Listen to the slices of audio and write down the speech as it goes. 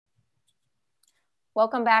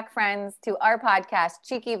Welcome back, friends, to our podcast,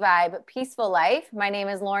 Cheeky Vibe, Peaceful Life. My name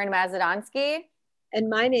is Lauren Mazadonsky. And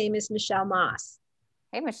my name is Michelle Moss.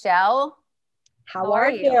 Hey, Michelle. How are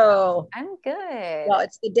you? I'm good. Well,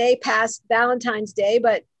 it's the day past Valentine's Day,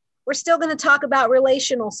 but we're still going to talk about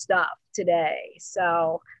relational stuff today.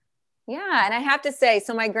 So, yeah, and I have to say,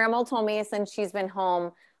 so my grandma told me since she's been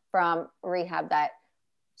home from rehab that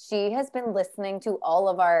she has been listening to all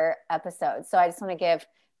of our episodes. So I just want to give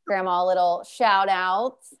Grandma a little shout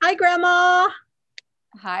out. Hi, Grandma.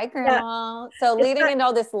 Hi, Grandma. So leading into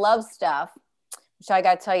all this love stuff, which I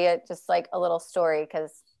got to tell you just like a little story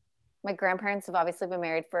because my grandparents have obviously been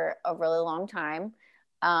married for a really long time.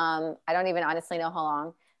 I don't even honestly know how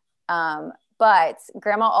long. But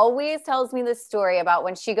grandma always tells me this story about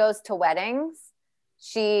when she goes to weddings,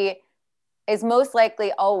 she is most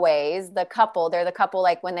likely always the couple. They're the couple,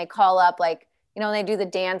 like when they call up, like, when they do the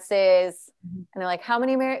dances and they're like, how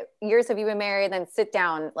many years have you been married? And then sit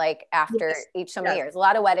down like after each so many years. A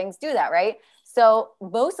lot of weddings do that, right? So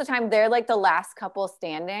most of the time they're like the last couple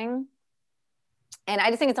standing. And I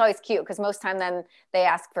just think it's always cute because most of the time then they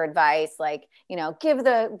ask for advice, like, give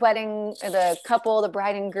the couple, the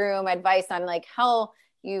bride and groom advice on like how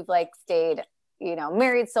you've like stayed,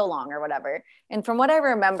 married so long or whatever. And from what I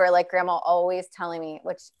remember, like grandma always telling me,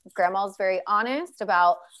 which grandma's very honest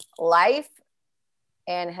about life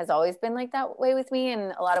and has always been like that way with me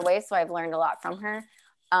in a lot of ways. So I've learned a lot from her.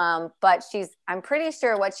 But I'm pretty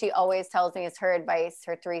sure what she always tells me is her advice,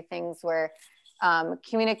 her three things were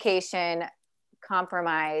communication,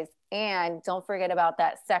 compromise, and don't forget about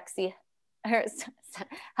that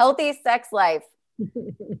healthy sex life.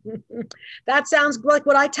 That sounds like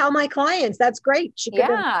what I tell my clients. That's great.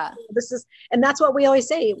 And that's what we always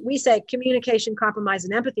say. We say communication, compromise,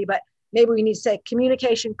 and empathy, but maybe we need to say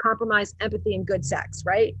communication, compromise, empathy, and good sex,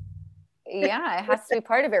 right? Yeah, it has to be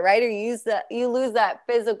part of it, right? Or you lose that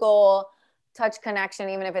physical touch connection,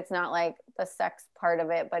 even if it's not like the sex part of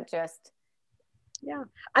it, but just. Yeah.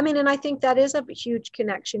 I mean, and I think that is a huge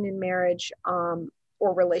connection in marriage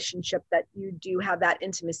or relationship, that you do have that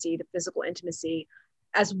intimacy, the physical intimacy,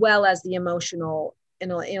 as well as the emotional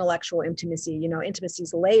and intellectual intimacy.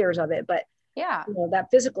 Intimacy's layers of it, but yeah,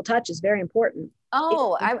 that physical touch is very important.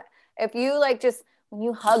 If you like just when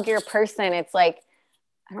you hug your person, it's like,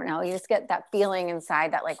 I don't know, you just get that feeling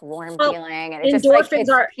inside, that like warm feeling, and it's just like it's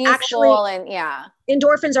peaceful. And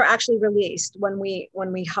endorphins are actually released when we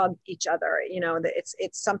hug each other.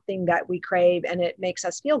 It's something that we crave, and it makes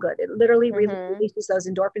us feel good. It literally releases those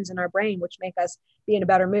endorphins in our brain, which make us be in a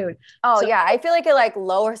better mood. I feel like it like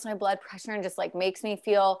lowers my blood pressure and just like makes me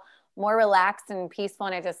feel more relaxed and peaceful.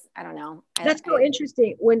 And I don't know. That's so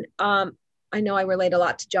interesting. When I know I relate a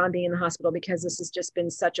lot to John being in the hospital because this has just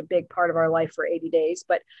been such a big part of our life for 80 days.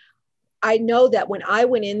 But I know that when I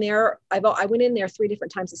went in there, I went in there 3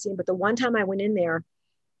 different times to see him. But the one time I went in there,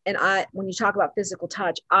 and when you talk about physical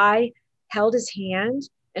touch, I held his hand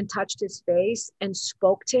and touched his face and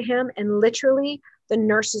spoke to him. And literally the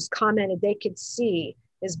nurses commented they could see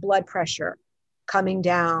his blood pressure coming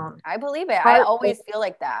down. I believe it. I always feel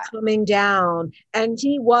like that. Coming down. And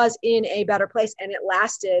he was in a better place. And it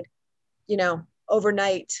lasted,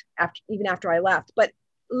 overnight, even after I left. But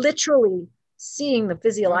literally seeing the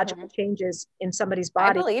physiological changes in somebody's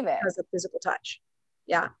body because of physical touch.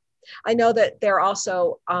 Yeah. I know that they're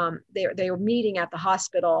also, they were meeting at the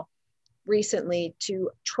hospital recently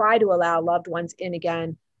to try to allow loved ones in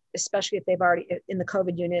again, especially if they've already in the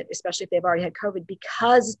COVID unit, especially if they've already had COVID,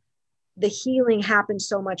 because the healing happens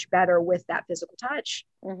so much better with that physical touch.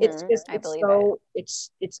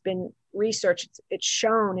 It's been researched. It's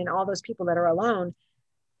shown in all those people that are alone,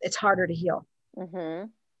 it's harder to heal. And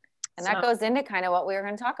that goes into kind of what we were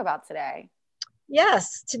going to talk about today.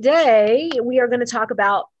 Yes. Today we are going to talk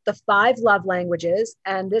about the 5 love languages.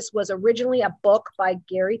 And this was originally a book by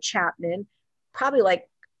Gary Chapman, probably like,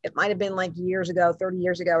 it might've been like years ago, 30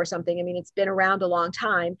 years ago or something. I mean, it's been around a long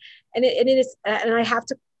time, and it is, and I have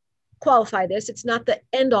to qualify this. It's not the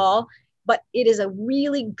end all, but it is a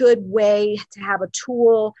really good way to have a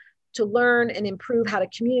tool to learn and improve how to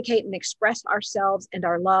communicate and express ourselves and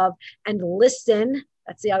our love and listen.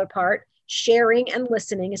 That's the other part. Sharing and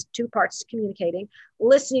listening is 2 parts to communicating.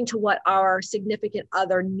 Listening to what our significant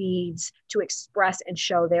other needs to express and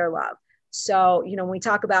show their love. So, when we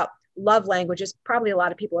talk about love languages, probably a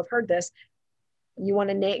lot of people have heard this. You want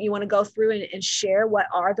to go through and share what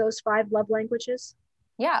are those 5 love languages?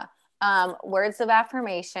 Yeah. Words of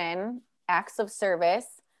affirmation, acts of service,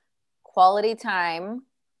 quality time,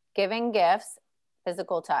 giving gifts,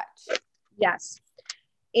 physical touch. Yes.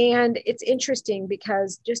 And it's interesting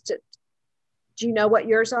because do you know what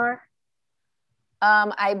yours are?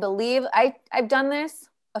 I believe I've done this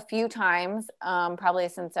a few times, probably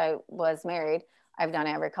since I was married. I've done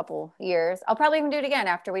it every couple years. I'll probably even do it again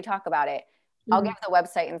after we talk about it. I'll give the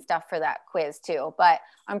website and stuff for that quiz too, but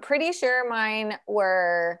I'm pretty sure mine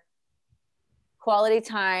were quality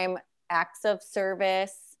time, acts of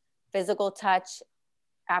service, physical touch,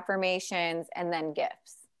 affirmations, and then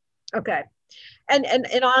gifts. Okay. And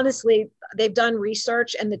honestly, they've done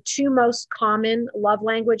research, and the two most common love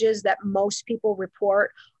languages that most people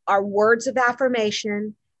report are words of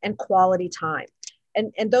affirmation and quality time.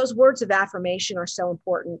 And those words of affirmation are so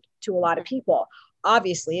important to a lot of people.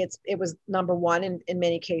 Obviously, it was number one in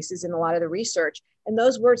many cases in a lot of the research. And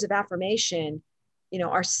those words of affirmation,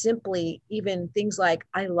 are simply even things like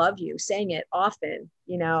 "I love you," saying it often,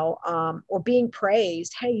 or being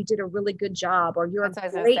praised. Hey, you did a really good job, or you're a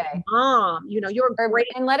great mom. You're great.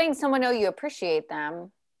 And letting someone know you appreciate them.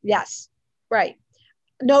 Yes, right.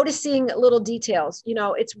 Noticing little details.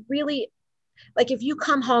 It's really like if you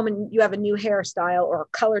come home and you have a new hairstyle or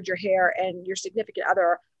colored your hair, and your significant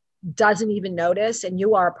other doesn't even notice, and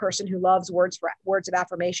you are a person who loves words of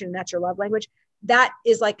affirmation, and that's your love language, that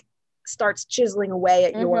is like starts chiseling away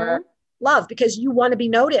at your love, because you want to be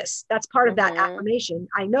noticed. That's part of that affirmation.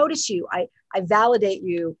 I notice you. I validate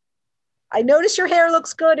you. I notice your hair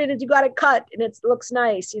looks good and you got it cut and it looks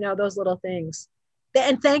nice. Those little things.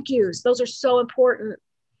 And thank yous. Those are so important.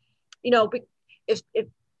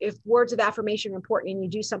 If words of affirmation are important and you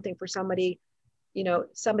do something for somebody,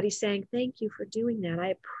 somebody saying, thank you for doing that. I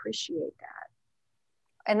appreciate that.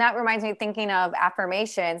 And that reminds me thinking of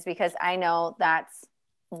affirmations, because I know that's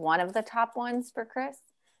one of the top ones for Chris,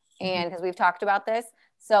 and because we've talked about this.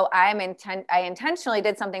 So I intentionally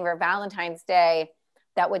did something for Valentine's Day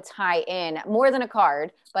that would tie in more than a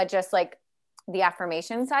card, but just like the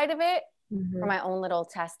affirmation side of it, for my own little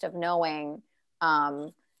test of knowing,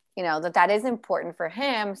 that is important for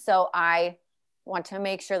him. So I want to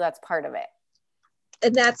make sure that's part of it.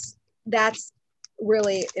 And that's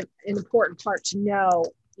really an important part to know.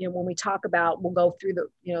 When we talk about, we'll go through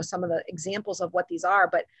the, some of the examples of what these are,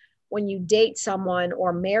 but when you date someone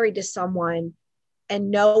or married to someone, and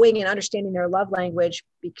knowing and understanding their love language,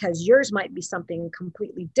 because yours might be something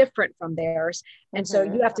completely different from theirs. And so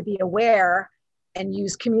you have to be aware and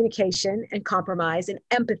use communication and compromise and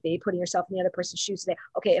empathy, putting yourself in the other person's shoes. Say,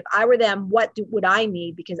 okay, if I were them, what would I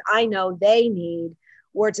need? Because I know they need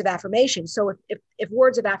words of affirmation. So if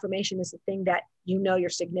words of affirmation is the thing that your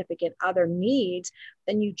significant other needs,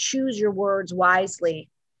 then you choose your words wisely.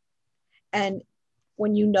 And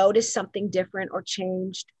when you notice something different or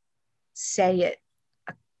changed, say it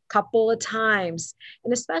a couple of times.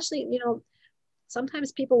 And especially,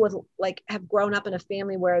 sometimes people with have grown up in a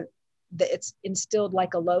family where it's instilled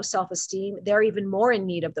like a low self-esteem. They're even more in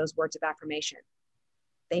need of those words of affirmation.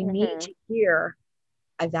 They need to hear,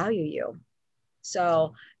 I value you.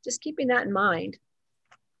 So just keeping that in mind.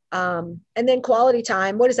 And then quality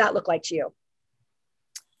time, what does that look like to you?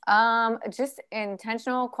 Just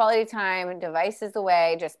intentional quality time, devices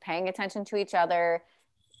away, just paying attention to each other,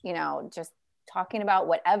 just talking about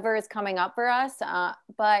whatever is coming up for us.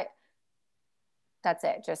 But that's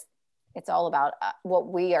it. Just, it's all about what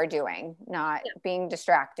we are doing, not being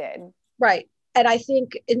distracted. Right. And I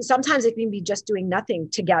think, and sometimes it can be just doing nothing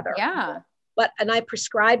together. Yeah. And I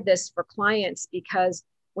prescribe this for clients, because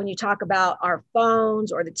when you talk about our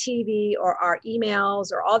phones or the TV or our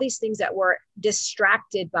emails or all these things that we're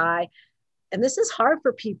distracted by, and this is hard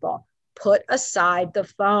for people, put aside the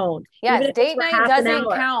phone. Yes, date night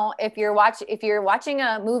doesn't count if you're watching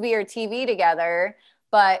a movie or TV together,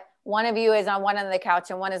 but one of you is on one end of the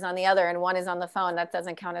couch and one is on the other and one is on the phone. That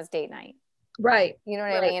doesn't count as date night. Right. You know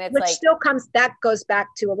what I mean? It's which still that goes back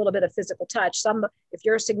to a little bit of physical touch. If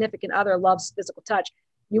your significant other loves physical touch,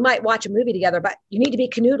 you might watch a movie together, but you need to be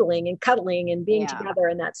canoodling and cuddling and being together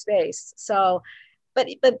in that space. So,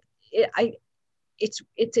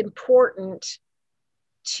 it's important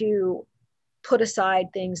to put aside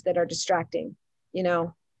things that are distracting,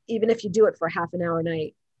 even if you do it for half an hour a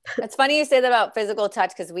night. It's funny you say that about physical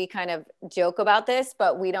touch, because we kind of joke about this,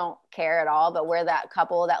 but we don't care at all. But we're that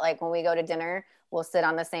couple that when we go to dinner, we'll sit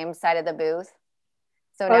on the same side of the booth.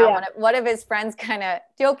 So now one of his friends kind of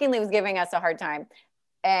jokingly was giving us a hard time.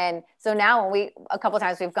 And so now when a couple of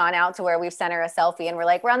times we've gone out to where we've sent her a selfie and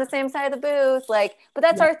we're on the same side of the booth, but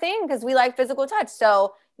that's our thing, because we like physical touch.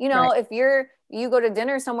 So, if you go to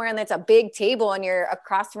dinner somewhere and it's a big table and you're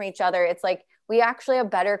across from each other, it's we actually have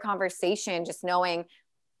better conversation just knowing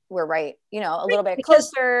we're a little bit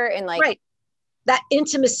closer and that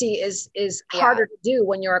intimacy is harder to do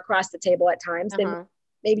when you're across the table at times. Then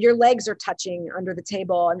maybe your legs are touching under the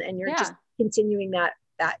table and you're just continuing that.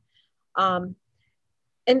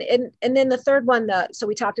 And then the third one, so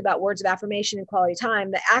we talked about words of affirmation and quality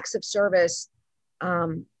time. The acts of service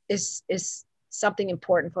is something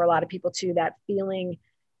important for a lot of people too, that feeling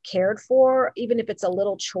cared for, even if it's a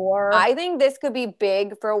little chore. I think this could be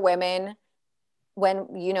big for women when,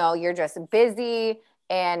 you're just busy.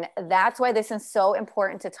 And that's why this is so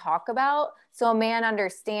important to talk about. So a man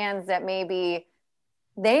understands that maybe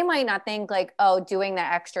they might not think like, oh, doing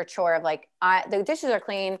that extra chore of like, the dishes are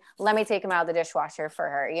clean, let me take them out of the dishwasher for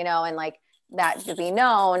her, and like that to be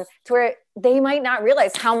known, to where they might not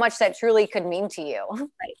realize how much that truly could mean to you.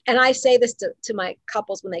 Right. And I say this to my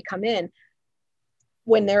couples when they come in,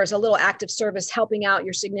 when there's a little act of service, helping out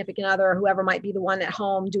your significant other, or whoever might be the one at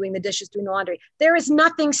home doing the dishes, doing the laundry, there is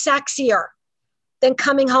nothing sexier than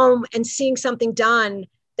coming home and seeing something done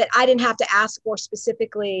that I didn't have to ask for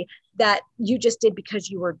specifically, that you just did because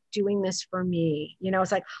you were doing this for me.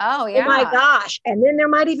 It's like, oh yeah, oh my gosh. And then there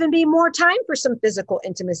might even be more time for some physical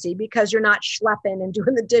intimacy because you're not schlepping and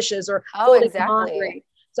doing the dishes or folding laundry.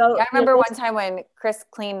 So yeah, I remember one time when Chris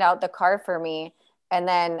cleaned out the car for me, and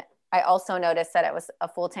then I also noticed that it was a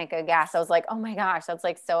full tank of gas. I was like, oh my gosh, that's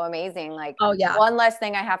like so amazing. Like, oh yeah, one less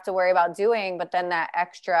thing I have to worry about doing, but then that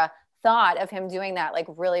extra thought of him doing that like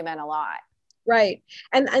really meant a lot. Right.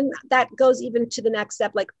 And that goes even to the next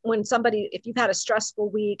step. Like when somebody, if you've had a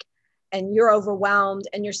stressful week and you're overwhelmed,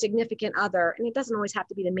 and your significant other, and it doesn't always have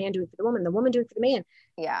to be the man doing it for the woman doing it for the man.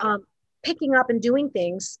 Yeah. Picking up and doing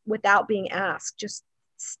things without being asked, just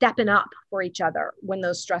stepping up for each other when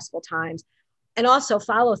those stressful times. And also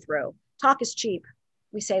follow through. Talk is cheap.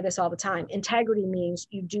 We say this all the time. Integrity means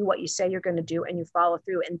you do what you say you're going to do and you follow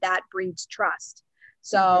through, and that breeds trust.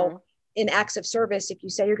 So in acts of service, if you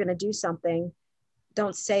say you're going to do something,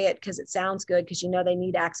 don't say it because it sounds good, because they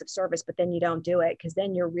need acts of service, but then you don't do it, because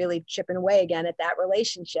then you're really chipping away again at that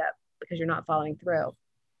relationship because you're not following through.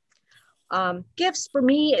 Gifts for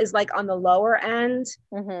me is like on the lower end.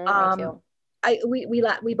 We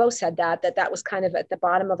both said that was kind of at the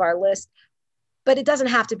bottom of our list, but it doesn't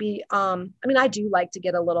have to be. I do like to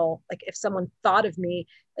get a little, like if someone thought of me,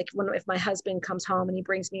 like if my husband comes home and he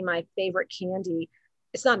brings me my favorite candy,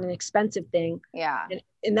 it's not an expensive thing. Yeah.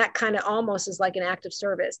 And that kind of almost is like an act of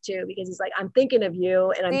service too, because he's like, I'm thinking of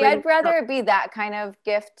you. And I'd rather it be that kind of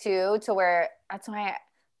gift too, to where that's why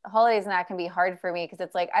the holidays and that can be hard for me. Cause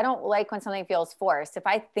it's like, I don't like when something feels forced. If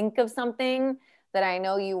I think of something that I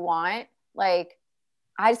know you want, like,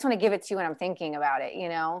 I just want to give it to you when I'm thinking about it,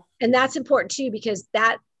 And that's important too, because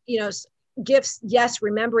that, gifts, yes,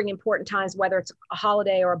 remembering important times, whether it's a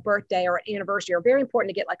holiday or a birthday or an anniversary, are very important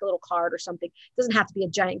to get like a little card or something. It doesn't have to be a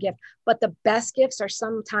giant gift, but the best gifts are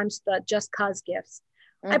sometimes the just cause gifts.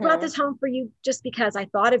 I brought this home for you just because I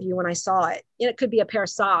thought of you when I saw it. It could be a pair of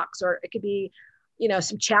socks, or it could be,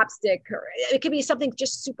 some chapstick, or it could be something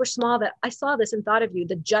just super small that I saw this and thought of you.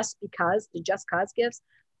 The just cause gifts,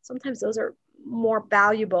 sometimes those are more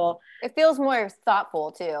valuable. It feels more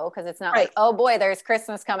thoughtful too, because it's not like, oh boy, there's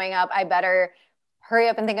Christmas coming up, I better hurry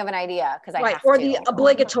up and think of an idea because I have to. Or the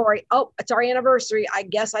obligatory, oh, it's our anniversary, I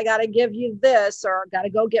guess I got to give you this, or got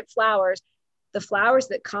to go get flowers. The flowers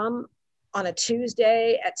that come on a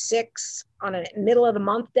Tuesday at 6 on a middle of the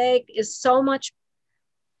month day is so much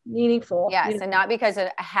meaningful. Yes, and not because of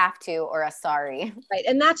a have to or a sorry. Right,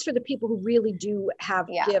 and that's for the people who really do have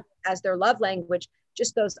gift as their love language.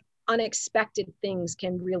 Just those unexpected things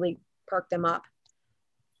can really perk them up.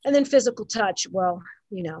 And then physical touch. Well,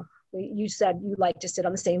 you said you like to sit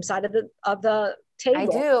on the same side of the table. I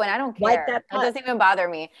do, and I don't care. Like that doesn't even bother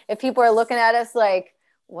me. If people are looking at us like,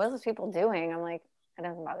 what are those people doing? I'm like, it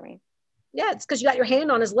doesn't bother me. Yeah, it's because you got your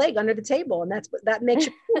hand on his leg under the table, and that makes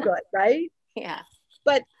you feel good, right? Yeah.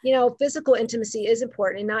 But physical intimacy is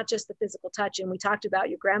important, and not just the physical touch. And we talked about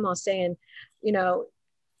your grandma saying,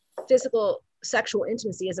 physical sexual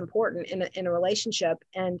intimacy is important in a relationship,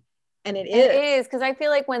 and it is, because I feel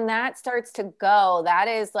like when that starts to go, that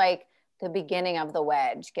is like the beginning of the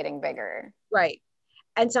wedge getting bigger. Right.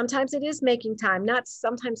 And sometimes it is making time. Not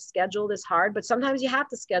sometimes scheduled is hard, but sometimes you have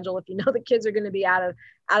to schedule if the kids are going to be out of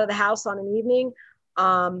the house on an evening,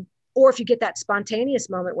 or if you get that spontaneous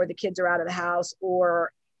moment where the kids are out of the house,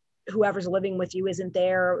 or whoever's living with you isn't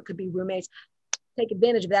there. It could be roommates. Take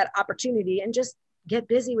advantage of that opportunity and just get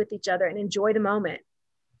busy with each other and enjoy the moment.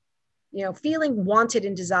 Feeling wanted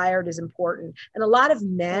and desired is important. And a lot of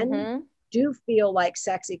men do feel like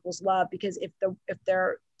sex equals love, because if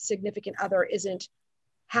their significant other isn't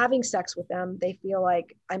having sex with them, they feel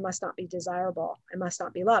like, I must not be desirable, I must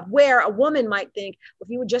not be loved. Where a woman might think, well, if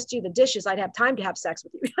you would just do the dishes, I'd have time to have sex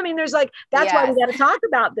with you. I mean, there's like, that's why we got to talk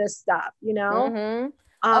about this stuff,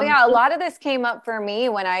 Oh yeah, a lot of this came up for me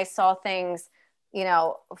when I saw things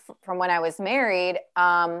from when I was married,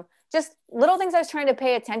 just little things I was trying to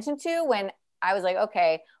pay attention to when I was like,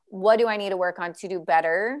 okay, what do I need to work on to do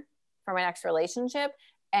better for my next relationship?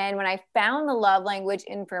 And when I found the love language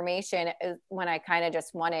information is when I kind of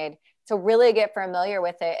just wanted to really get familiar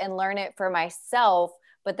with it and learn it for myself.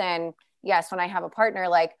 But then, yes, when I have a partner,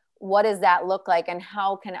 like, what does that look like? And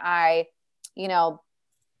how can I,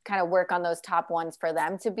 kind of work on those top ones for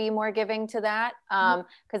them to be more giving to that?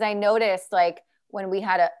 Because I noticed, like, when we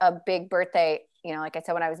had a big birthday, like I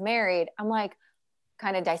said, when I was married, I'm like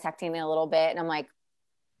kind of dissecting it a little bit. And I'm like,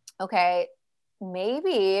 okay,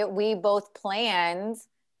 maybe we both planned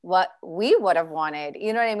what we would have wanted.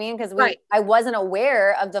 You know what I mean? Because I wasn't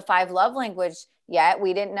aware of the 5 love language yet.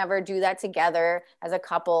 We didn't never do that together as a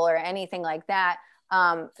couple or anything like that.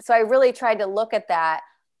 So I really tried to look at that.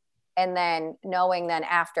 And then knowing then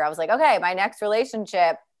after, I was like, okay, my next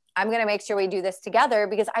relationship, I'm going to make sure we do this together,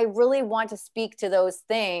 because I really want to speak to those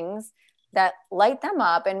things that light them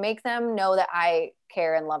up and make them know that I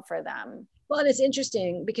care and love for them. Well, and it's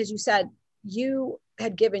interesting because you said you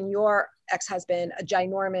had given your ex-husband a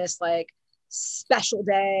ginormous, like, special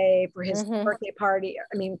day for his birthday party.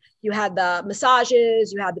 I mean, you had the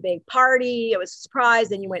massages, you had the big party, it was a surprise.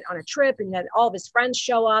 Then you went on a trip and you had all of his friends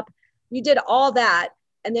show up. You did all that.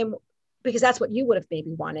 And then, because that's what you would have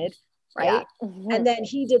maybe wanted, right? Yeah. And then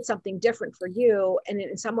he did something different for you. And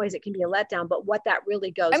in some ways it can be a letdown, but what that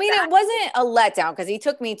really goes, it wasn't a letdown because he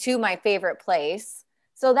took me to my favorite place.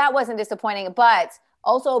 So that wasn't disappointing, but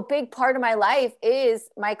also a big part of my life is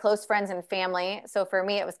my close friends and family. So for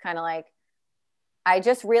me, it was kind of like, I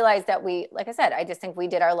just realized that like I said, I just think we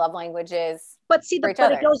did our love languages. But see,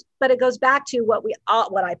 it goes back to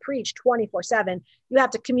what I preach 24/7. You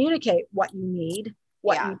have to communicate what you need,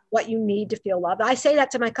 what you need to feel loved. I say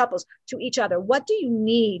that to my couples, to each other. What do you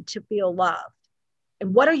need to feel loved?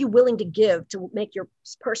 And what are you willing to give to make your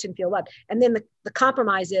person feel loved? And then the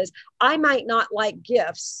compromise is, I might not like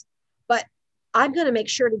gifts, but I'm going to make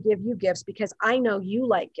sure to give you gifts because I know you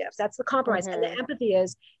like gifts. That's the compromise. And the empathy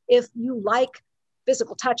is, if you like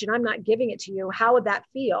physical touch and I'm not giving it to you, how would that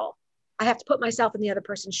feel? I have to put myself in the other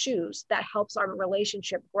person's shoes. That helps our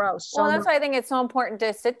relationship grow. So that's why I think it's so important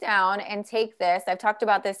to sit down and take this. I've talked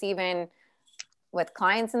about this even with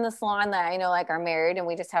clients in the salon that I know like are married, and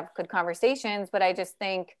we just have good conversations. But I just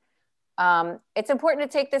think it's important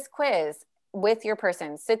to take this quiz with your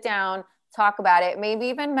person, sit down, talk about it, maybe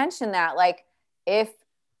even mention that, like, if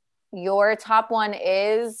your top one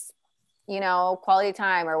is, quality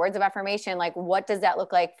time or words of affirmation, like, what does that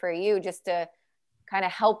look like for you, just to kind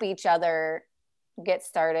of help each other get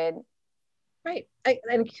started. Right.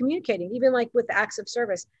 And communicating, even like with acts of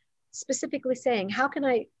service, specifically saying, how can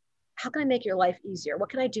I make your life easier? What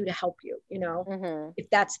can I do to help you? If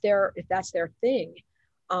that's their thing.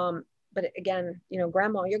 But again, your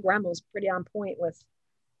grandma's pretty on point with,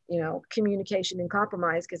 communication and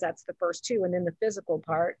compromise, because that's the first 2. And then the physical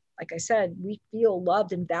part, like I said, we feel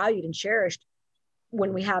loved and valued and cherished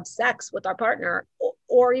when we have sex with our partner,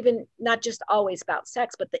 or even not just always about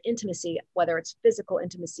sex, but the intimacy, whether it's physical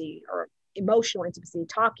intimacy or emotional intimacy,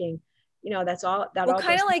 talking, that's all that. Well,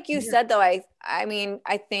 kind of like you said, though, I mean,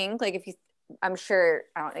 I think, like, I'm sure,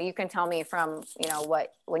 I don't know, you can tell me from,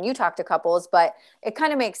 when you talk to couples, but it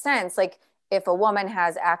kind of makes sense. Like, if a woman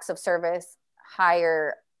has acts of service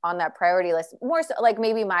higher on that priority list, more so like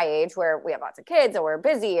maybe my age where we have lots of kids or we're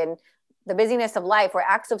busy, and the busyness of life, where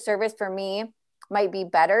acts of service for me might be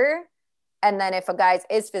better. And then if a guy's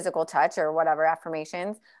is physical touch or whatever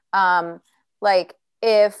affirmations, like,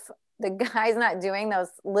 if the guy's not doing those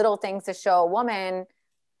little things to show a woman,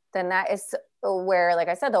 then that is where, like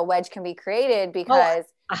I said, the wedge can be created, because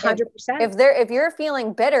 100%. If you're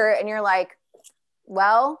feeling bitter and you're like,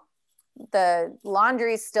 well, the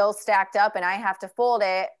laundry's still stacked up and I have to fold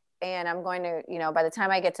it, and I'm going to, by the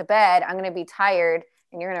time I get to bed, I'm going to be tired,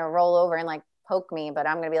 and you're going to roll over and like poke me, but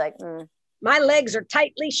I'm going to be like, my legs are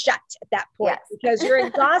tightly shut at that point, because you're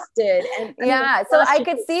exhausted. And so I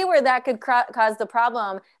could see where that could cause the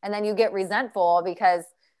problem. And then you get resentful because.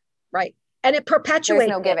 Right. And it perpetuates. There's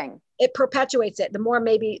no giving. It perpetuates it. The more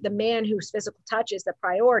maybe the man whose physical touch is the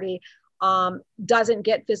priority doesn't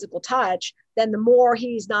get physical touch, then the more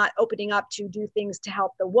he's not opening up to do things to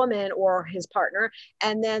help the woman or his partner.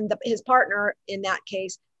 And then his partner, in that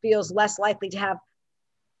case, feels less likely to have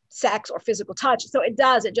sex or physical touch. So it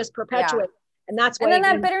just perpetuates. And that's why. And then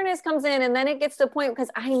that bitterness comes in, and then it gets to the point, because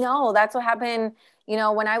I know that's what happened,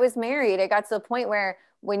 when I was married. It got to the point where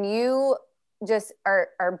when you just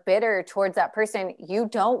are bitter towards that person, you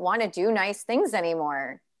don't want to do nice things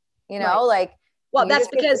anymore, right. like. Well, that's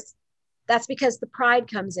because That's because the pride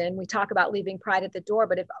comes in. We talk about leaving pride at the door,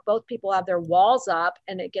 but if both people have their walls up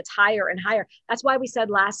and it gets higher and higher, that's why we said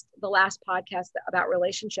the last podcast about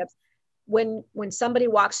relationships. When somebody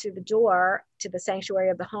walks through the door to the sanctuary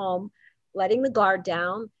of the home, letting the guard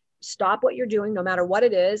down, stop what you're doing, no matter what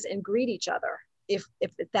it is, and greet each other. If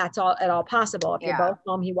that's all at all possible. If you're both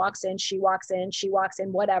home, he walks in, she walks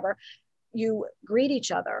in, whatever, you greet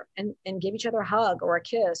each other and give each other a hug or a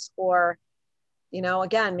kiss, or, you know,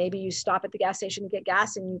 again, maybe you stop at the gas station to get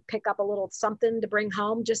gas and you pick up a little something to bring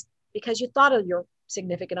home just because you thought of your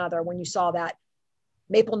significant other when you saw that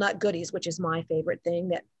maple nut goodies, which is my favorite thing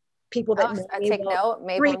that people that I take note.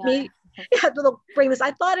 Maple nut. Me. Yeah, they'll bring this.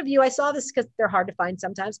 I thought of you. I saw this because they're hard to find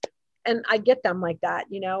sometimes. And I get them like that.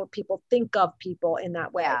 You know, people think of people in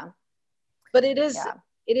that way. Yeah. But it is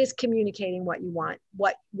communicating what you want,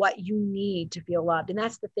 what you need to feel loved. And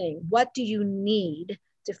that's the thing. What do you need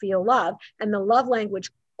to feel loved? And the love language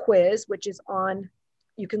quiz, which is on,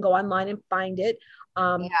 you can go online and find it.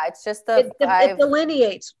 It's just it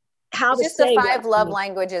delineates how to say the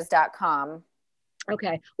 5lovelanguages.com.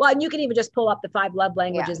 Okay. Well, and you can even just pull up the 5 love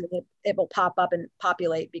languages and it will pop up and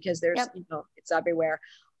populate because there's, you know, it's everywhere.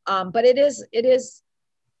 But it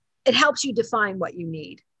helps you define what you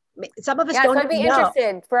need. Some of us don't so I'd be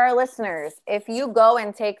interested for our listeners. If you go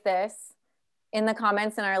and take this in the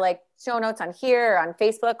comments and are like show notes on here or on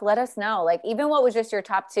Facebook, let us know. Like even what was just your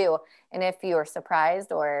top 2, and if you were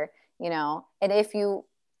surprised or, you know, and if you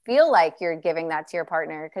feel like you're giving that to your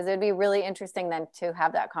partner, because it'd be really interesting then to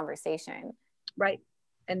have that conversation. Right.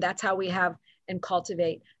 And that's how we have and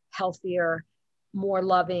cultivate healthier, more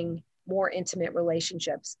loving, more intimate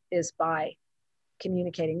relationships, is by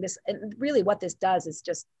communicating this. And really what this does is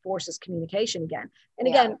just forces communication again. And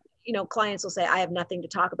again, you know, clients will say, I have nothing to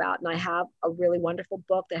talk about. And I have a really wonderful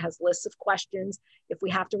book that has lists of questions. If we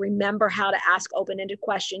have to remember how to ask open-ended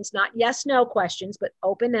questions, not yes, no questions, but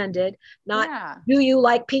open-ended, not do you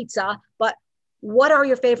like pizza, but what are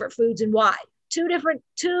your favorite foods and why? Two different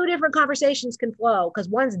conversations can flow because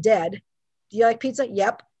one's dead. Do you like pizza?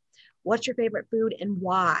 Yep. What's your favorite food and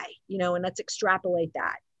why? You know, and let's extrapolate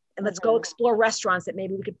that. And let's go explore restaurants that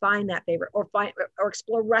maybe we could find that favorite, or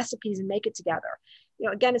explore recipes and make it together. You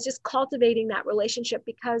know, again, it's just cultivating that relationship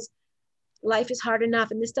because life is hard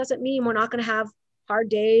enough. And this doesn't mean we're not going to have hard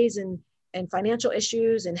days and financial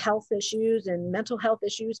issues and health issues and mental health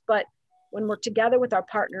issues. But when we're together with our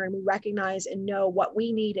partner and we recognize and know what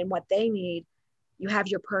we need and what they need, you have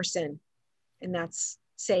your person, and that's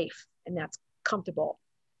safe and that's comfortable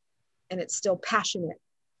and it's still passionate.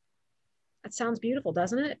 That sounds beautiful,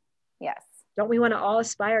 doesn't it? Yes. Don't we want to all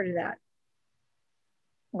aspire to that?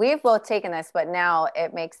 We've both taken this, but now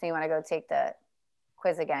it makes me want to go take the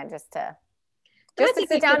quiz again just to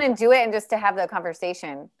sit down and do it and just to have the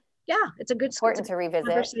conversation. Yeah, it's a good important to revisit.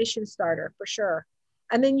 Conversation starter for sure.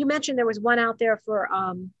 And then you mentioned there was one out there for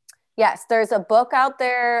yes, there's a book out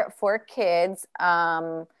there for kids.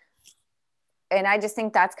 And I just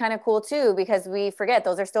think that's kind of cool too, because we forget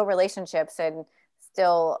those are still relationships and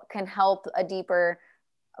still can help a deeper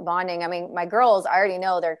bonding. I mean, my girls, I already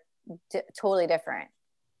know they're totally different,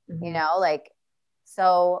 you know, like,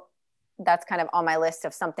 so that's kind of on my list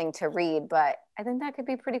of something to read, but I think that could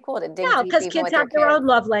be pretty cool to dig deep. Because kids have their own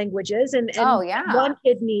love languages and one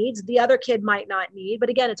kid needs, the other kid might not need, but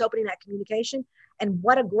again, it's opening that communication. And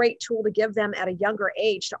what a great tool to give them at a younger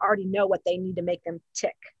age to already know what they need to make them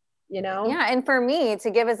tick, you know? Yeah. And for me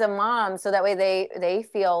to give as a mom, so that way they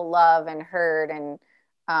feel love and heard and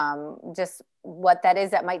just what that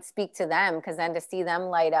is that might speak to them. Cause then to see them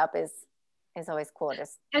light up is always cool.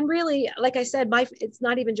 And really, like I said, it's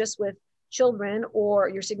not even just with children or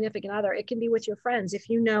your significant other. It can be with your friends. If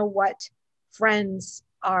you know what friends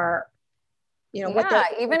are, you know,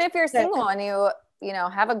 even if you're single and you know,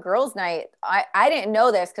 have a girls' night. I didn't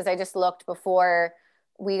know this because I just looked before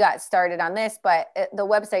we got started on this, but the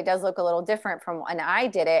website does look a little different from when I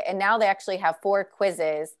did it. And now they actually have 4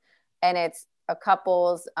 quizzes, and it's a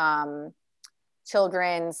couples,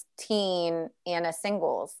 children's, teen, and a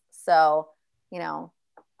singles. So, you know,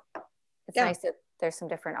 it's nice that there's some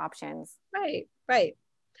different options. Right.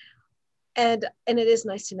 And it is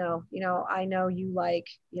nice to know, you know, I know you like,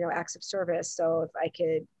 you know, acts of service. So if I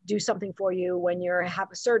could do something for you when you have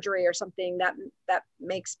a surgery or something, that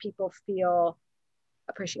makes people feel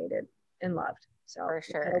appreciated and loved. So for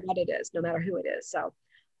sure, no matter what it is, no matter who it is. So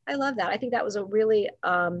I love that. I think that was a really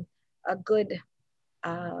a good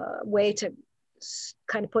way to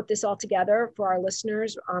kind of put this all together for our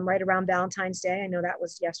listeners right around Valentine's Day. I know that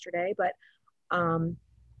was yesterday, but or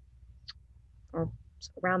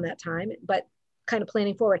around that time, but kind of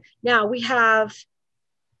planning forward. Now we have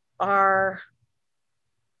our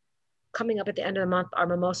coming up at the end of the month, our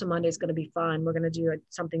Mimosa Monday is going to be fun. We're going to do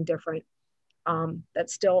something different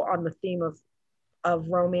that's still on the theme of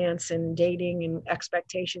romance and dating and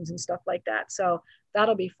expectations and stuff like that. So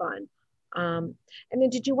that'll be fun. And then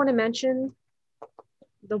did you want to mention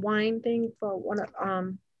the wine thing for one of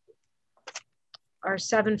our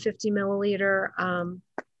 750 milliliter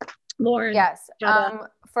Lauren? Yes.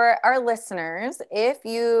 For our listeners, if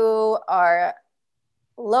you are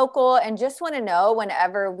local and just want to know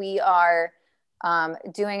whenever we are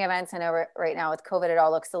doing events, I know right now with COVID, it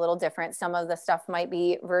all looks a little different. Some of the stuff might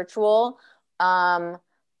be virtual.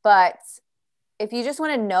 But if you just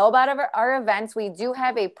want to know about our events, we do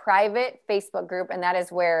have a private Facebook group, and that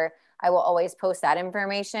is where I will always post that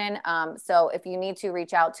information. So if you need to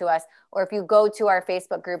reach out to us, or if you go to our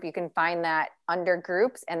Facebook group, you can find that under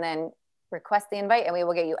groups and then request the invite and we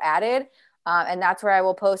will get you added. And that's where I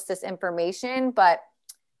will post this information. But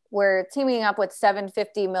we're teaming up with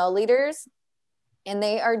 750 milliliters, and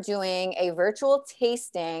they are doing a virtual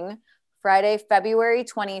tasting Friday, February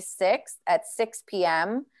 26th at 6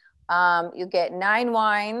 p.m. You get 9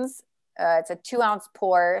 wines. It's a 2-ounce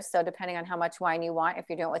pour. So depending on how much wine you want, if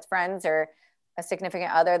you're doing it with friends or a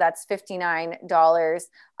significant other, that's $59.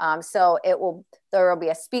 So there will be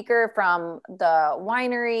a speaker from the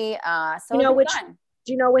winery. So do fun.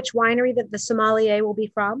 Do you know which winery that the sommelier will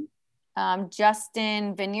be from?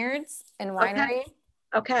 Justin Vineyards and Winery.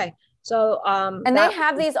 Okay. So, and they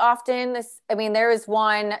have these often. There is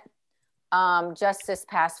one just this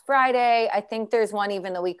past Friday. I think there's one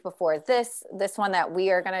even the week before this one that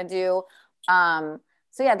we are going to do.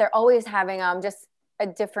 So yeah, they're always having just a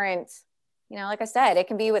different, like I said, it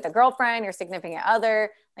can be with a girlfriend, your significant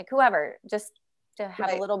other, like whoever, just to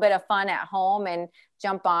have a little bit of fun at home and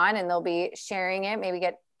jump on, and they'll be sharing it, maybe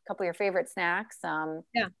get a couple of your favorite snacks. And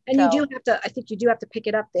you do have to, I think you do have to pick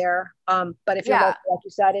it up there. But if you're local, like you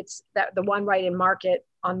said, it's the one right in Market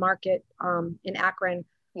in Akron.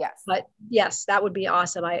 Yes. But yes, that would be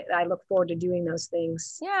awesome. I look forward to doing those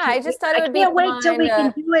things. Yeah, I just thought it would be fun. I can't wait till we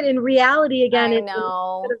can do it in reality again. I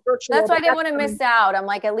know. That's why I didn't want to miss out. I'm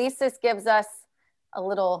like, at least this gives us a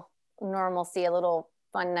little normalcy, a little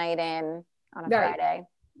fun night in on a Friday.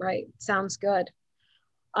 Right. Sounds good.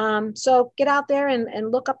 So get out there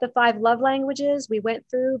and look up the 5 love languages. We went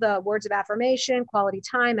through the words of affirmation, quality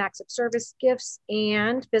time, acts of service, gifts,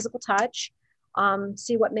 and physical touch.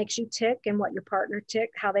 See what makes you tick and what your partner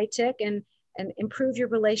tick, how they tick, and improve your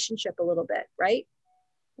relationship a little bit, right?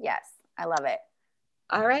 Yes, I love it.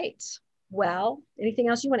 All right. Well, anything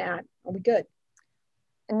else you want to add? Are we good?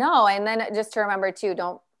 No, and then just to remember too,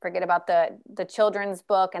 don't forget about the children's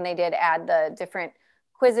book, and they did add the different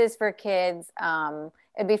quizzes for kids.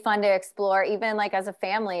 It'd be fun to explore, even like as a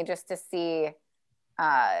family, just to see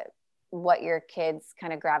what your kids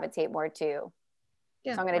kind of gravitate more to.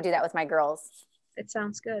 Yeah. So I'm going to do that with my girls. It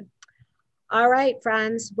sounds good. All right,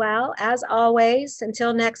 friends. Well, as always,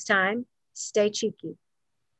 until next time, stay cheeky.